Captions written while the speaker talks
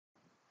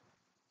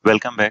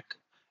Welcome back.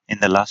 In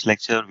the last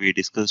lecture, we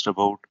discussed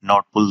about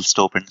node pull,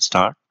 stop and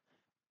start.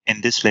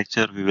 In this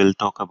lecture, we will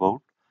talk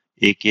about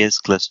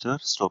AKS cluster,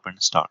 stop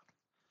and start.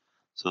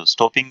 So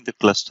stopping the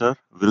cluster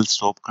will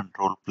stop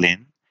control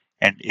plane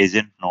and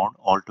agent node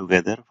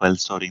altogether while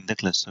storing the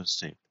cluster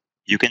state.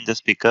 You can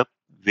just pick up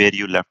where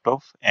you left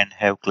off and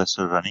have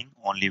cluster running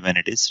only when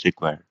it is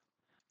required.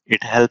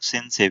 It helps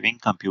in saving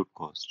compute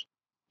cost.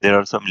 There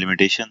are some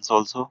limitations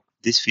also.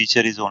 This feature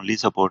is only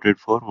supported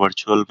for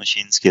virtual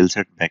machine scale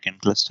set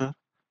backend cluster.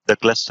 The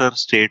cluster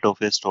state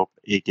of a stopped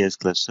AKS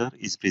cluster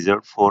is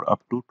preserved for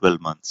up to 12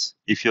 months.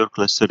 If your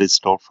cluster is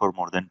stopped for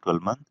more than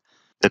 12 months,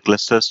 the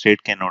cluster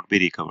state cannot be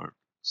recovered.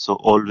 So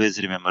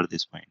always remember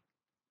this point.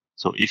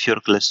 So if your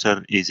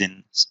cluster is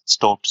in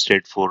stopped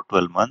state for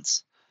 12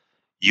 months,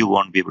 you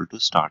won't be able to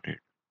start it.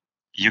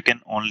 You can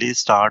only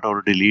start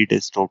or delete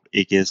a stopped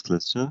AKS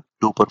cluster.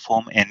 To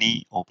perform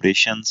any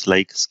operations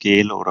like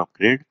scale or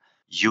upgrade,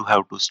 you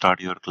have to start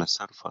your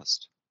cluster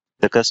first.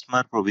 The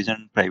customer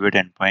provisioned private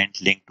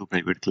endpoint linked to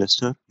private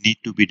cluster need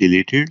to be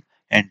deleted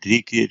and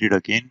recreated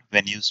again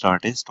when you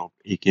start a stopped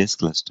AKS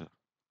cluster.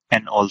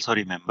 And also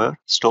remember,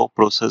 stop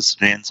process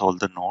drains all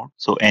the node.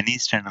 So any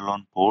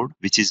standalone pod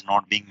which is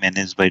not being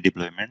managed by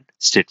deployment,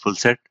 stateful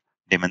set,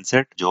 daemon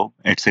set, job,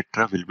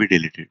 etc. will be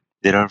deleted.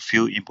 There are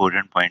few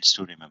important points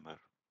to remember.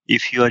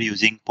 If you are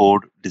using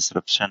pod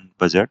disruption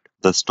budget,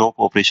 the stop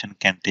operation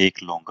can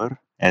take longer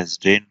as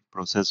drain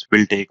process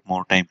will take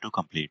more time to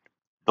complete.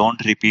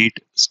 Don't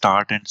repeat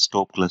start and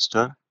stop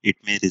cluster. It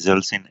may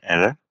result in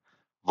error.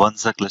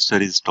 Once the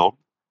cluster is stopped,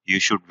 you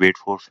should wait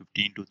for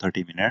 15 to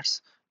 30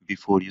 minutes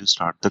before you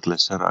start the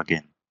cluster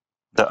again.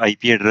 The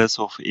IP address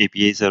of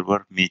API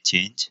server may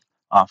change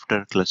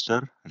after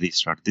cluster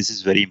restart. This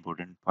is very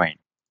important point.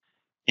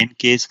 In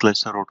case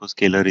cluster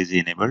autoscaler is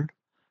enabled,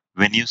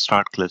 when you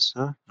start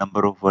cluster,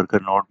 number of worker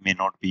node may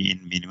not be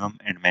in minimum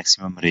and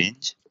maximum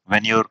range.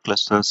 When your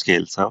cluster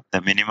scales up,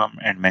 the minimum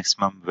and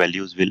maximum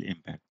values will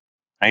impact.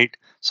 Right?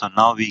 So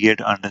now we get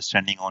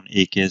understanding on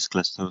AKS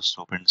cluster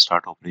stop and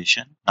start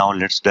operation. Now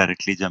let's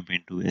directly jump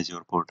into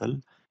Azure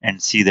portal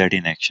and see that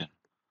in action.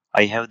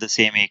 I have the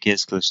same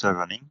AKS cluster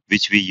running,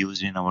 which we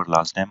used in our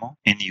last demo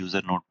in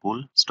user node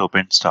pool, stop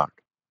and start.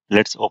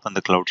 Let's open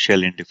the Cloud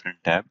Shell in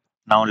different tab.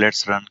 Now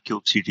let's run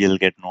kubectl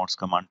get nodes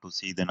command to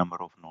see the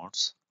number of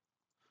nodes.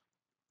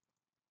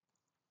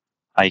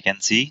 I can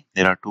see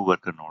there are two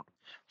worker nodes.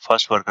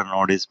 First worker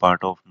node is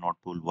part of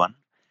node pool 1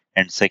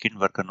 and second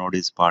worker node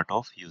is part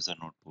of user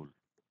node pool.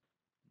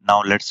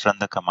 Now let's run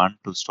the command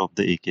to stop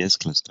the AKS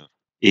cluster.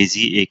 Az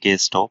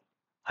AKS stop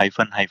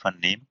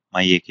 -- name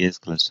my AKS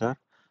cluster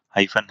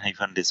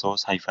 --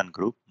 resource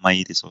group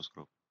my resource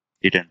group.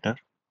 Hit enter.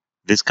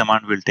 This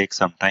command will take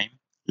some time.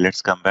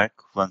 Let's come back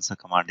once the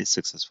command is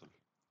successful.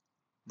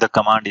 The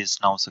command is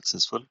now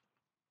successful.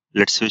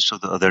 Let's switch to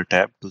the other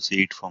tab to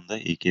see it from the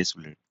AKS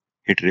bullet.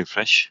 Hit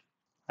refresh.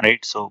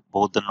 Right, so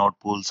both the node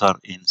pools are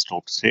in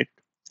stopped state,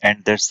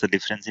 and that's the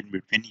difference in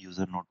between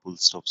user node pool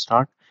stop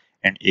start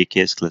and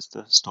AKS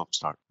cluster stop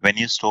start. When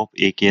you stop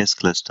AKS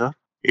cluster,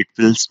 it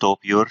will stop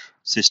your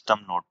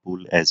system node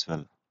pool as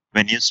well.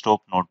 When you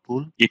stop node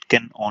pool, it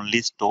can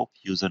only stop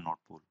user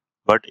node pool,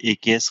 but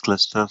AKS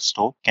cluster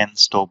stop can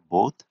stop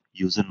both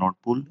user node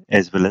pool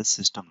as well as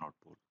system node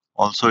pool.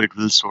 Also, it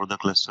will store the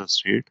cluster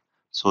state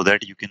so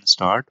that you can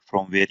start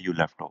from where you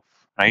left off.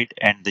 Right?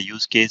 And the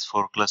use case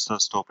for cluster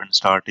stop and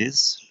start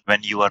is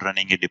when you are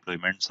running a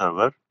deployment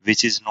server,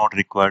 which is not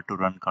required to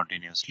run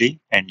continuously,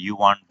 and you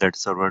want that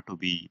server to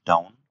be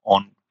down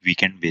on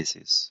weekend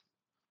basis.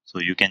 So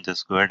you can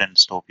just go ahead and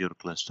stop your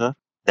cluster.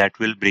 That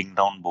will bring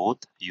down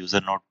both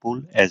user node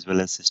pool as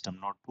well as system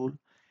node pool.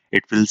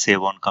 It will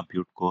save on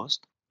compute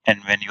cost.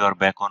 And when you are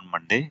back on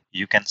Monday,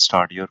 you can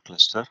start your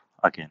cluster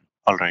again.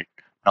 All right.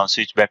 Now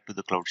switch back to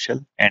the Cloud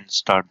Shell and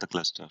start the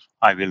cluster.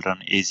 I will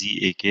run az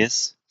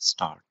AKS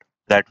start.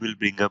 That will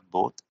bring up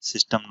both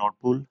system node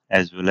pool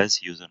as well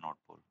as user node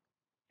pool.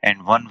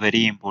 And one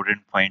very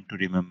important point to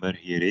remember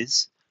here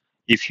is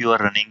if you are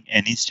running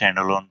any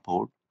standalone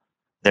pod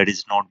that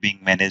is not being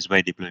managed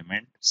by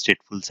deployment,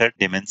 stateful set,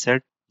 daemon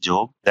set,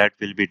 job, that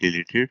will be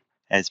deleted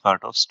as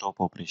part of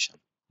stop operation.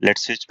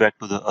 Let's switch back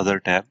to the other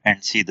tab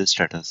and see the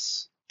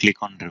status.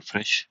 Click on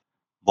refresh.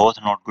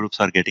 Both node groups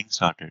are getting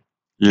started.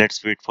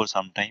 Let's wait for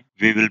some time.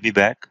 We will be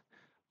back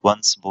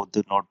once both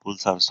the node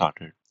pools are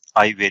started.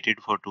 I waited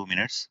for 2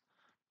 minutes.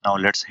 Now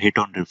let's hit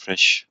on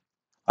refresh.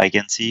 I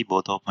can see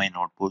both of my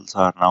node pools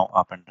are now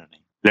up and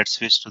running. Let's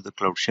switch to the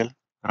Cloud Shell,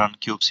 run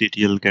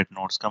kubectl get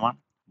nodes command.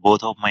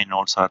 Both of my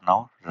nodes are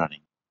now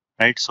running.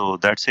 Right, so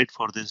that's it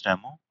for this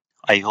demo.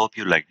 I hope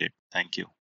you liked it. Thank you.